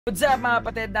What's up mga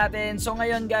kapatid natin? So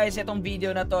ngayon guys, itong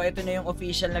video na to, ito na yung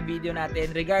official na video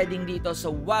natin regarding dito sa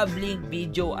WAVLINK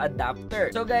Video Adapter.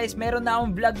 So guys, meron na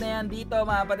akong vlog na yan dito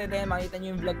mga kapatid. Makita nyo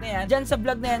yung vlog na yan. Diyan sa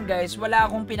vlog na yan guys, wala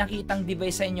akong pinakitang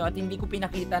device sa inyo at hindi ko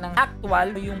pinakita ng actual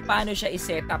yung paano siya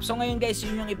isetup. So ngayon guys,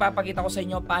 yun yung ipapakita ko sa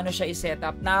inyo paano siya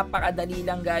isetup. Napakadali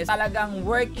lang guys. Talagang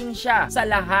working siya sa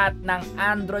lahat ng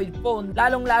Android phone,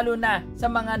 lalong-lalo na sa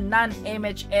mga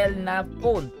non-MHL na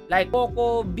phone like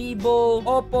Poco, Vivo,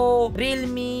 Oppo,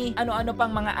 Realme, ano-ano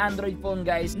pang mga Android phone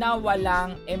guys na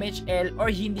walang MHL or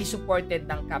hindi supported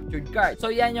ng captured card. So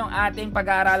yan yung ating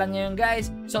pag-aaralan ngayon guys.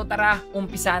 So tara,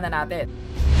 umpisa na natin.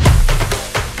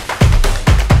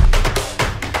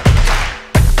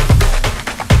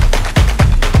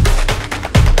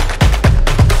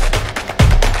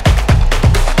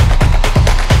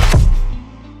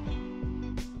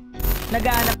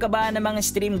 Naghahanap ka ba ng mga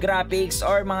stream graphics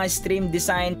or mga stream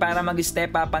design para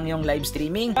mag-step up ang iyong live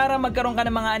streaming? Para magkaroon ka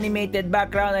ng mga animated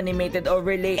background, animated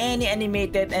overlay, any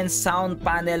animated and sound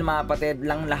panel mga kapatid,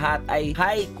 lang lahat ay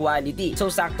high quality.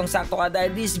 So saktong-sakto ka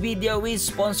dahil this video is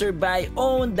sponsored by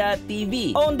Arw1n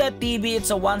Tv. Arw1n Tv, it's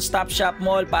a one-stop shop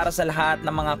mall para sa lahat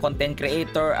ng mga content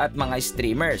creator at mga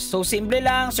streamers. So simple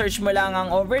lang, search mo lang ang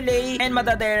overlay and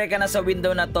madadirect ka na sa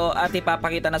window na to at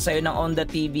ipapakita na sa iyo ng Arw1n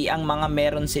Tv ang mga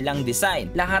meron silang design.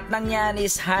 Lahat ng yan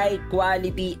is high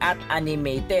quality at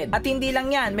animated. At hindi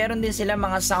lang yan, meron din sila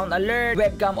mga sound alert,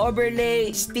 webcam overlay,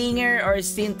 stinger or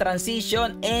scene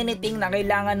transition, anything na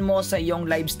kailangan mo sa iyong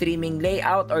live streaming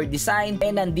layout or design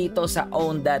ay nandito sa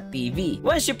Arw1n Tv.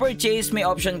 Once you purchase, may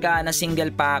option ka na single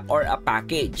pack or a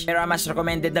package. Pero mas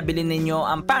recommended na bilhin ninyo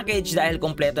ang package dahil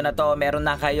kompleto na to. Meron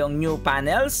na kayong new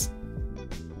panels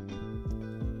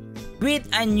with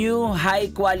a new high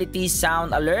quality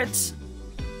sound alerts,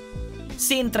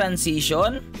 scene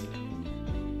transition,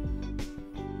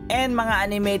 and mga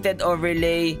animated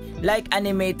overlay like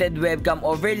animated webcam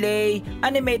overlay,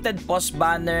 animated post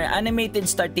banner, animated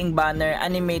starting banner,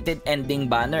 animated ending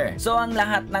banner. So ang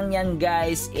lahat ng yan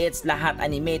guys, it's lahat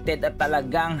animated at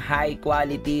talagang high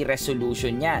quality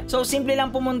resolution yan. So simple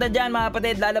lang pumunta dyan mga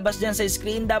kapatid, lalabas dyan sa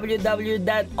screen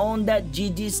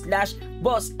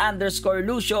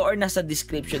www.arw1n.gg/boss_Lucio or nasa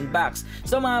description box.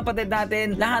 So mga kapatid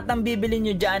natin, lahat ng bibili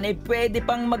nyo dyan ay pwede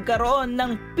pang magkaroon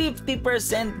ng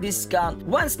 50% discount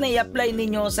once na i-apply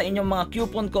ninyo sa inyong mga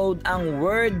coupon code ang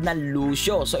word na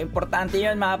Lucio. So importante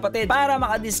yun mga kapatid para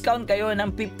maka-discount kayo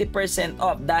ng 50%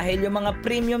 off dahil yung mga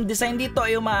premium design dito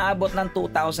ay umaabot ng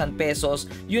 2,000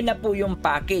 pesos. Yun na po yung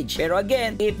package. Pero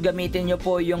again, if gamitin nyo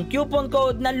po yung coupon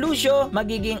code na Lucio,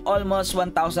 magiging almost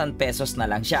 1,000 pesos na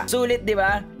lang siya. Sulit di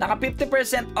ba? Naka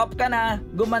 50% off ka na,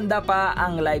 gumanda pa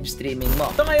ang live streaming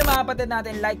mo. So ngayon mga kapatid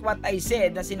natin, like what I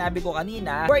said na sinabi ko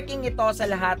kanina, working ito sa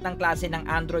lahat ng klase ng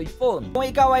Android phone. Kung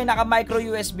ikaw ay naka micro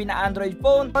USB na Android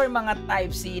phone or mga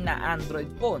Type-C na Android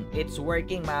phone, it's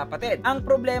working mga kapatid. Ang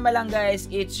problema lang guys,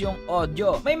 it's yung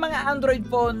audio. May mga Android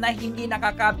phone na hindi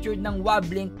nakaka-capture ng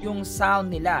WAVLINK yung sound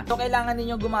nila. So kailangan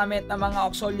ninyong gumamit ng mga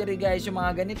auxiliary guys, yung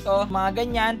mga ganito, mga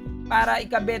ganyan, para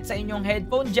ikabit sa inyong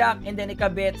headphone jack and then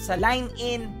ikabit sa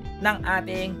line-in ng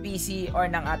ating PC or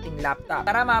ng ating laptop.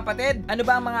 Tara mga kapatid, ano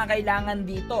ba ang mga kailangan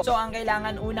dito? So ang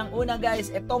kailangan unang-una guys,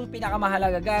 itong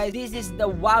pinakamahalaga guys, this is the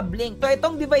WAVLINK. So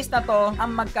itong device na to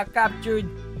ang magka-captured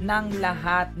ng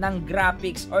lahat ng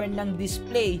graphics or ng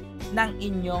display ng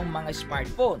inyong mga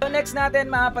smartphone. So next natin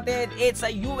mga kapatid, it's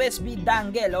a USB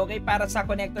dongle, okay, para sa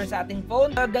connector sa ating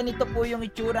phone. So ganito po yung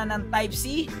itsura ng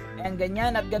Type-C, ayan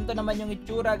ganyan, at ganito naman yung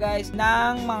itsura guys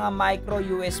ng mga micro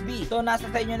USB. So nasa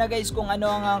sa inyo na guys kung ano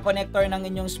ang connector ng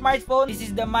inyong smartphone. This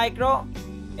is the micro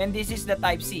and this is the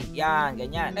Type-C. Yan,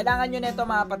 ganyan. Kailangan nyo nito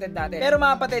mga kapatid natin. Pero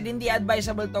mga kapatid, hindi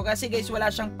advisable to kasi guys, wala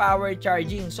siyang power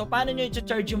charging. So, paano nyo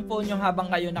i-charge yung phone nyo habang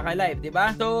kayo naka-live,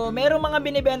 diba? So, merong mga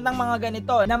binibentang mga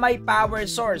ganito na may power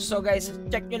source. So, guys,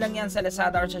 check nyo lang yan sa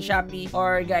Lazada or sa Shopee.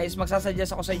 Or guys,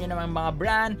 magsasuggest ako sa inyo ng mga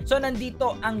brand. So,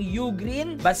 nandito ang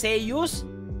Ugreen, Baseus,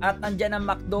 at nandyan ang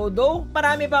McDodo.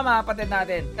 Marami pa mga kapatid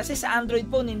natin. Kasi sa Android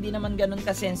phone, hindi naman ganun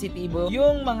kasensitibo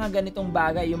yung mga ganitong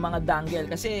bagay, yung mga dongle.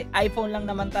 Kasi iPhone lang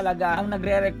naman talaga ang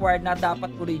nagre-require na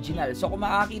dapat original. So kung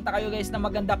makakita kayo guys na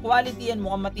maganda quality yan,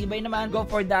 mukhang matibay naman, go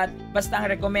for that. Basta ang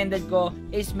recommended ko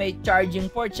is may charging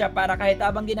port siya para kahit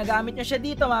habang ginagamit nyo siya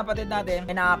dito mga kapatid natin,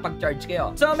 ay nakapag-charge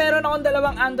kayo. So meron akong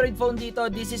dalawang Android phone dito.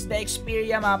 This is the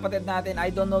Xperia mga kapatid natin. I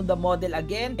don't know the model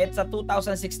again. It's a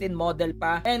 2016 model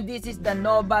pa. And this is the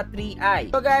Nova Nova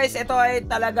 3i. So guys, ito ay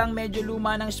talagang medyo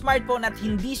luma ng smartphone at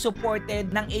hindi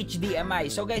supported ng HDMI.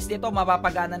 So guys, dito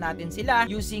mapapagana natin sila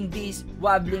using this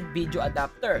WAVLINK Video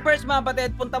Adapter. First mga kapatid,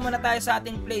 punta muna tayo sa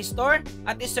ating Play Store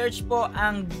at i-search po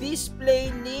ang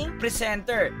Display Link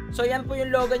Presenter. So yan po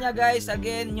yung logo niya guys.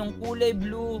 Again, yung kulay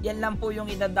blue, yan lang po yung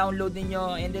ida-download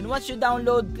niyo. And then once you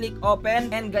download, click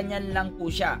open and ganyan lang po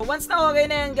siya. So once na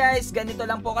okay na yan guys, ganito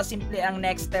lang po kasimple ang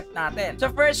next step natin. So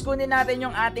first, kunin natin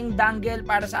yung ating dongle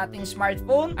para sa ating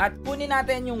smartphone at kunin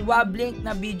natin yung WAVLINK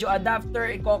na video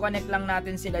adapter. I-connect lang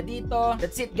natin sila dito.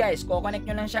 That's it guys, connect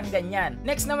nyo lang siyang ganyan.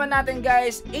 Next naman natin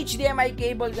guys, HDMI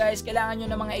cable guys. Kailangan nyo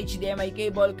ng mga HDMI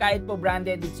cable, kahit po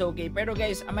branded, it's okay. Pero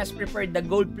guys, I must prefer the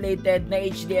gold-plated na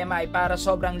HDMI para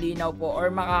sobrang linaw po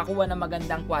or makakuha ng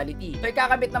magandang quality. So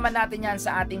ikakabit naman natin yan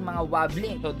sa ating mga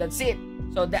WAVLINK. So that's it.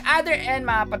 So the other end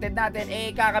mga kapatid natin,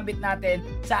 kakabit natin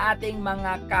sa ating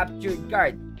mga captured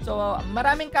card. So,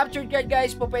 maraming captured card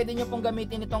guys po, pwede nyo pong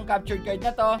gamitin itong captured card na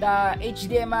to. The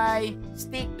HDMI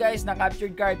stick guys na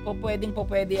captured card po, pwede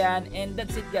yan. And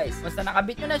that's it guys. Basta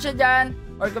nakabit nyo na siya dyan,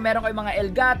 or kung meron kayong mga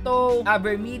Elgato,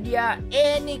 Media,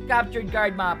 any captured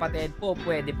card mga kapatid po,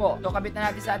 pwede po. So, kabit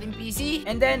na natin sa ating PC.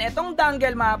 And then, itong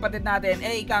dongle mga kapatid natin,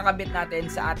 ikakabit natin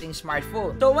sa ating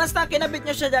smartphone. So, once na kinabit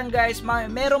nyo siya dyan guys,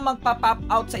 merong magpa-pop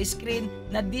out sa screen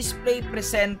na display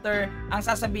presenter. Ang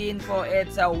sasabihin po,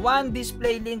 it's a one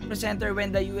display link presenter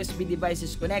when the USB device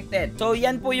is connected. So,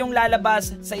 yan po yung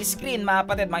lalabas sa screen mga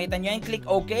kapatid. Makita nyo yan, click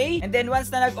OK. And then,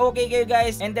 once na nag-OK kayo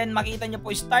guys, and then makita nyo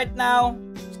po, start now.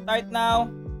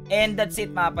 And that's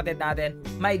it mga kapatid natin,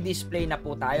 may display na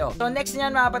po tayo. So next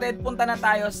niyan mga kapatid, punta na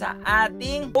tayo sa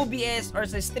ating OBS or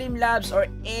sa Streamlabs or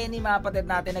any mga kapatid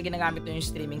natin na ginagamit nyo yung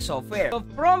streaming software. So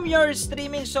from your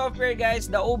streaming software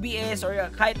guys, the OBS or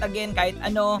kahit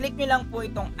ano, click nyo lang po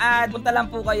itong add. Punta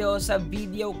lang po kayo sa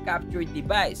video capture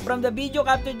device. From the video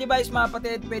capture device mga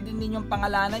kapatid, pwede ninyong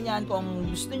pangalanan yan kung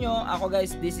gusto nyo. Ako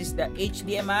guys, this is the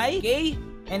HDMI. Okay?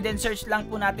 And then search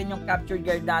lang po natin yung captured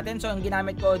card natin. So ang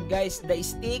ginamit ko guys, the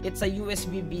stick, it's a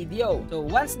USB video. So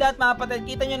once that mga kapatid,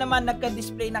 kita nyo naman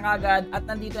nagka-display na kagad at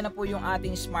nandito na po yung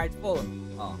ating smartphone.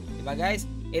 Oh, diba guys?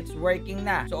 It's working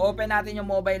na. So open natin yung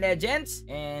Mobile Legends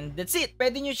and that's it.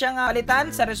 Pwede nyo siyang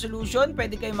palitan sa resolution.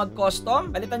 Pwede kayo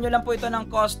mag-custom. Palitan nyo lang po ito ng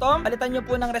custom. Palitan nyo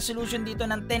po ng resolution dito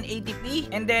ng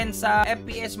 1080p. And then sa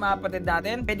FPS mga kapatid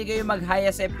natin, pwede kayo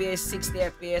mag-highest FPS,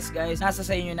 60 FPS guys. Nasa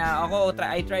sa inyo na. Ako,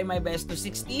 I try my best to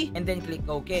 60 and then click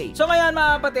OK. So ngayon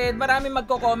mga kapatid, marami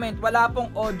magko-comment. Wala pong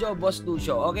audio, Boss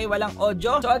Lucio. Okay, walang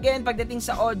audio. So again, pagdating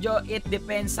sa audio, it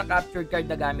depends sa captured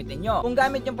card na gamitin nyo. Kung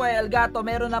gamit nyo po ay Elgato,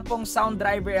 meron na pong sound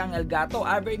driver ang Elgato.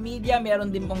 Media,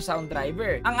 meron din pong sound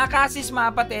driver. Ang Akasis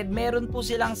mga kapatid, meron po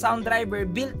silang sound driver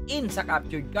built-in sa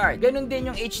captured card. Ganun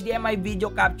din yung HDMI video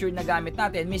capture na gamit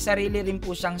natin. May sarili rin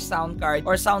po siyang sound card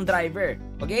or sound driver.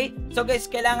 Okay? So guys,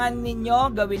 kailangan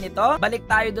ninyo gawin ito. Balik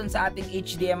tayo dun sa ating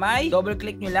HDMI. Double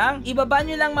click nyo lang. Ibaba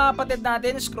nyo lang mga kapatid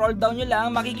natin. Scroll down nyo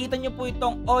lang. Makikita nyo po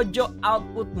itong audio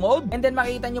output mode. And then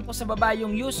makikita nyo po sa baba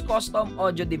yung use custom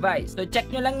audio device. So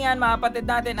check nyo lang yan mga kapatid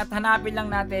natin at hanapin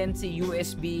lang natin si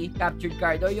USB captured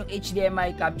card o yung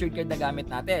HDMI captured card na gamit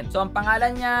natin. So ang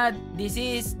pangalan niya, this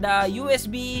is the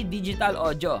USB digital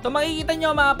audio. So makikita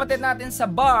nyo mga kapatid natin sa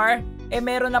bar,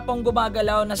 meron na pong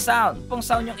gumagalaw na sound. Pong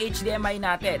sound yung HDMI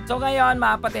natin. So ngayon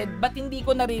mga kapatid, ba't hindi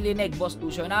ko naririnig, Boss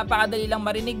Lucio? Napakadali lang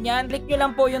marinig niyan. Click nyo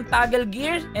lang po yung toggle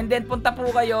gear and then punta po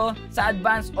kayo sa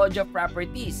advanced audio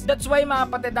properties. That's why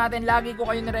mga kapatid natin, lagi ko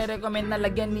kayo nare-recommend na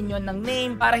lagyan ninyo ng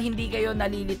name para hindi kayo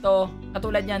nalilito.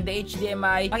 Katulad yan, the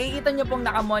HDMI. Makikita nyo pong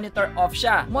naka-monitor off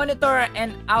siya. Monitor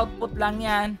and output lang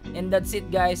yan. And that's it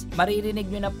guys.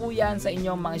 Maririnig nyo na po yan sa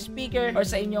inyong mga speaker or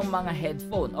sa inyong mga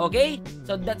headphone. Okay?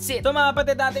 So that's it. So mga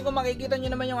kapatid natin, kung makikita nyo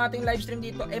naman yung ating live stream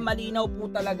dito, malinaw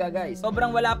po talaga guys.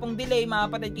 Sobrang wala pong delay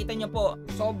mga kapatid. Kita nyo po,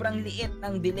 sobrang liit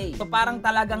ng delay. So parang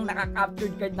talagang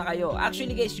naka-captured card na kayo.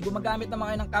 Actually guys, gumagamit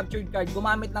naman kayo ng captured card.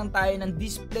 Gumamit lang tayo ng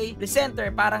display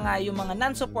presenter para nga yung mga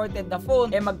non-supported na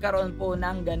phone magkaroon po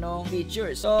ng ganong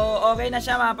features. So okay na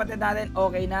siya mga kapatid natin.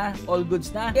 Okay na, all goods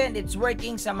na. Again, it's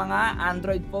working sa mga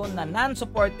Android phone na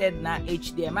non-supported na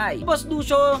HDMI. Boss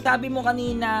Lucio, sabi mo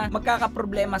kanina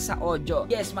magkakaproblema sa audio.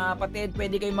 Yes mga kapatid,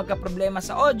 pwede kayo magkaproblema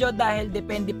sa audio dahil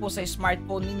depende po sa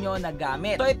smartphone ninyo na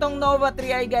gamit. So itong Nova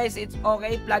 3i guys, it's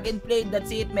okay, plug and play, that's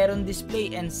it. Meron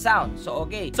display and sound. So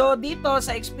okay. So dito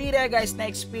sa Xperia guys, na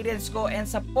experience ko and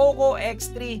sa Poco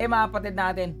X3, mga kapatid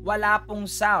natin, wala pong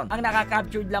sound. Ang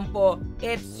naka-captured lang po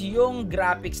it's yung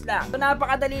graphics lang. So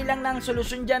napakadali lang ng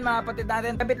solusyon dyan mga kapatid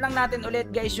natin. Kabit lang natin ulit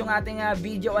guys yung ating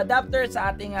video adapter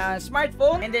sa ating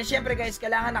smartphone, and then syempre guys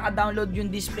kailangan naka-download yung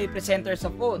display presenter sa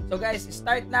phone. So guys,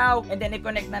 start now, and then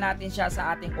i-connect na natin siya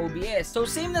sa ating OBS. So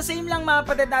same na same lang mga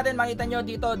kapatid natin. Makita nyo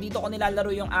dito ko nilalaro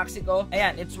yung Axie ko.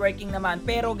 Ayan, it's working naman.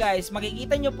 Pero guys,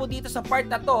 makikita nyo po dito sa part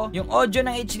na to, yung audio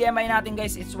ng HDMI natin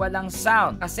guys, it's walang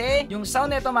sound. Kasi yung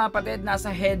sound nito mga kapatid,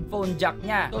 nasa headphone jack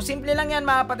niya. So simple lang yan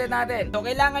mga kapatid natin. So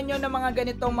kailangan nyo ng mga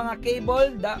ganitong mga cable,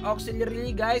 the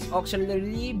auxiliary guys,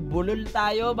 auxiliary, bulol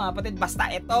tayo mga kapatid. Basta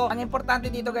ito. Ang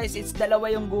importante dito guys, it's dalawa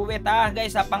yung guwit ha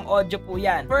guys, pang audio po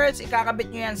yan. First,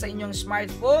 ikakabit nyo yan sa inyong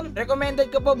smartphone.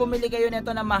 Recommended ko po bumili kayo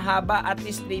nito na mahaba, at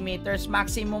least 3 meters,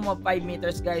 maximum of 5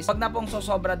 meters guys. Huwag na pong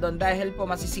sosobra doon dahil po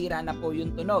masisira na po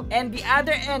yung tunog. And the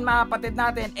other end mga kapatid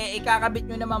natin, ikakabit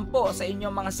nyo naman po sa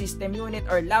inyong mga system unit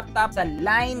or laptop sa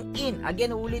line in.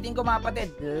 Again, ulitin ko mga kapatid,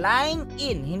 line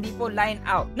in, hindi po line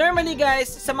out. Normally guys,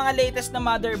 sa mga latest na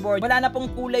motherboard, wala na pong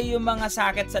kulay yung mga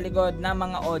socket sa likod ng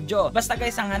mga audio. Basta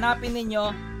guys, ang hanapin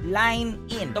ninyo, line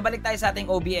in. So balik tayo sa ating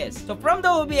OBS. So from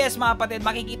the OBS mga kapatid,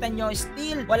 makikita nyo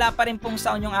still wala pa rin pong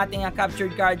sound yung ating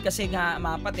captured card kasi nga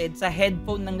mga kapatid, sa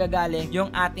headphone nang gagaling yung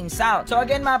ating sound. So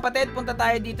again mga kapatid, punta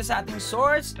tayo dito sa ating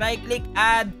source, right click,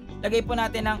 add, lagay po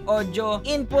natin ang audio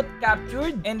input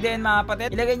captured, and then mga kapatid,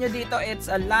 ilagay nyo dito,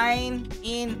 it's a line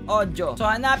in audio. So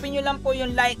hanapin nyo lang po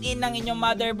yung line in ng inyong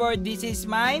motherboard. This is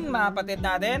mine mga kapatid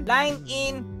natin, line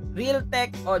in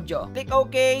Realtek audio. Click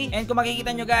OK, and kung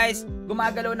makikita nyo guys,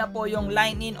 gumagalaw na po yung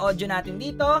line in audio natin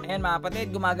dito. Ayan mga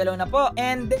kapatid, gumagalaw na po.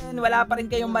 And then wala pa rin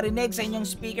kayong marinig sa inyong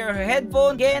speaker or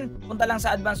headphone. Again, punta lang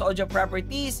sa advanced audio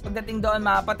properties. Pagdating doon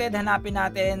mga kapatid, hanapin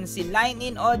natin si line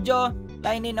in audio.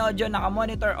 Line in audio,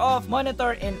 naka-monitor off,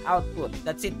 monitor and output.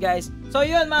 That's it guys. So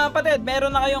yun mga kapatid,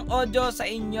 meron na kayong audio sa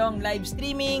inyong live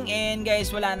streaming, and guys,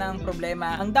 wala nang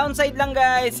problema. Ang downside lang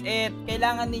guys,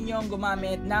 kailangan ninyong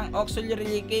gumamit ng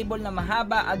auxiliary cable na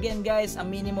mahaba. Again guys,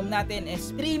 ang minimum natin is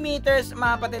 3 meters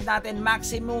mga kapatid natin,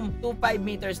 maximum to 5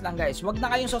 meters lang guys. Huwag na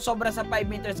kayong sosobra sa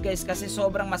 5 meters guys, kasi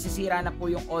sobrang masisira na po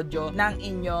yung audio ng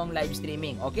inyong live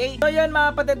streaming. Okay? So yun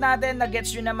mga kapatid natin,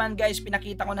 na-gets nyo naman guys,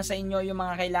 pinakita ko na sa inyo yung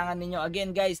mga kailangan ninyo.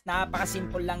 Again guys,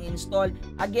 napaka-simple lang install.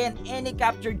 Again, any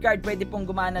captured card pwede pong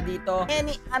gumana dito.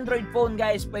 Any Android phone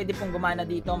guys, pwede pong gumana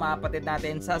dito mga kapatid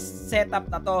natin sa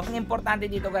setup na to. Ang importante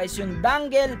dito guys, yung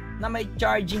dongle na may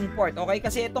charging port. Okay?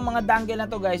 Kasi itong mga dongle na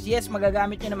to guys, yes,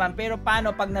 magagamit nyo naman. Pero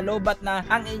paano pag nalobat na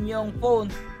ang inyong phone,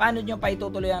 paano nyo pa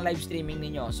itutuloy ang live streaming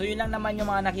ninyo? So yun lang naman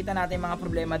yung mga nakita natin mga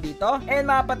problema dito.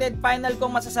 And mga kapatid, final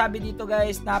kong masasabi dito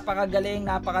guys, napakagaling,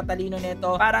 napakatalino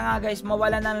nito. Para nga guys,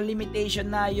 mawala na ng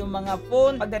limitation na yung mga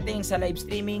phone pagdating sa live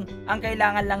streaming. Ang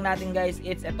kailangan lang natin guys,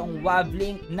 it's itong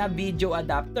WAVLINK na video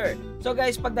adapter. So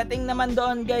guys, pagdating naman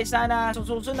doon guys, sana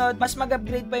susunod mas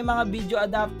mag-upgrade pa yung mga video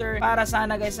adapter para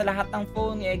sana guys sa lahat ng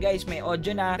phone guys may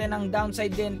audio na. Then ang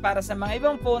downside din para sa mga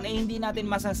ibang phone hindi natin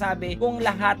masasabi kung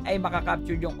lahat ay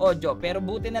makaka-capture yung audio. Pero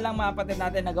buti na lang mga kapatid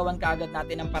natin, nagawan kaagad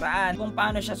natin ang paraan kung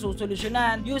paano siya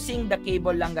susolusyonan using the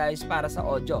cable lang guys para sa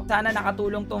audio. Sana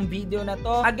nakatulong tong video na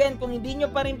to. Again, kung hindi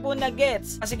nyo pa rin po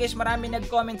na-gets, kasi guys marami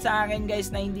nag-comment sa akin guys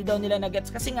na hindi daw nila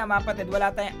na-gets kasi nga mga kapatid, wala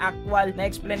tayong actual na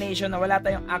explanation, na wala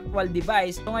tayong actual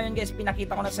device. So ngayon guys,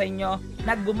 pinakita ko na sa inyo,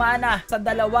 naggumana sa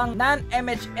dalawang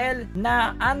non-MHL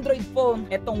na Android phone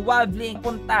itong WAVLINK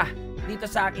punta dito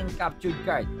sa aking captured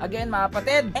card. Again mga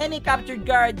kapatid, any captured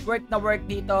card work na work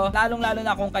dito, lalong-lalo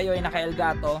na kung kayo ay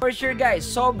naka-Elgato. For sure guys,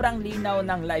 sobrang linaw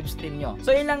ng live stream nyo. So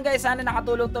yun lang guys, sana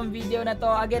nakatulong tong video na to.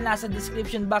 Again, nasa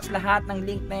description box lahat ng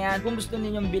link na yan kung gusto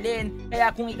ninyong bilhin. Kaya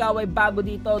kung ikaw ay bago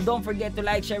dito, don't forget to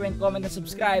like, share, and comment, and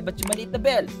subscribe, at maliit na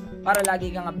bell para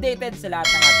lagi kang updated sa lahat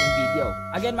ng ating video.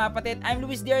 Again mga kapatid, I'm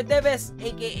Arw1n Tv,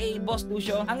 aka Boss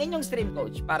Lucio, ang inyong stream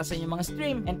coach para sa inyong mga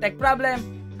stream and tech problem.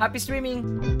 Happy streaming!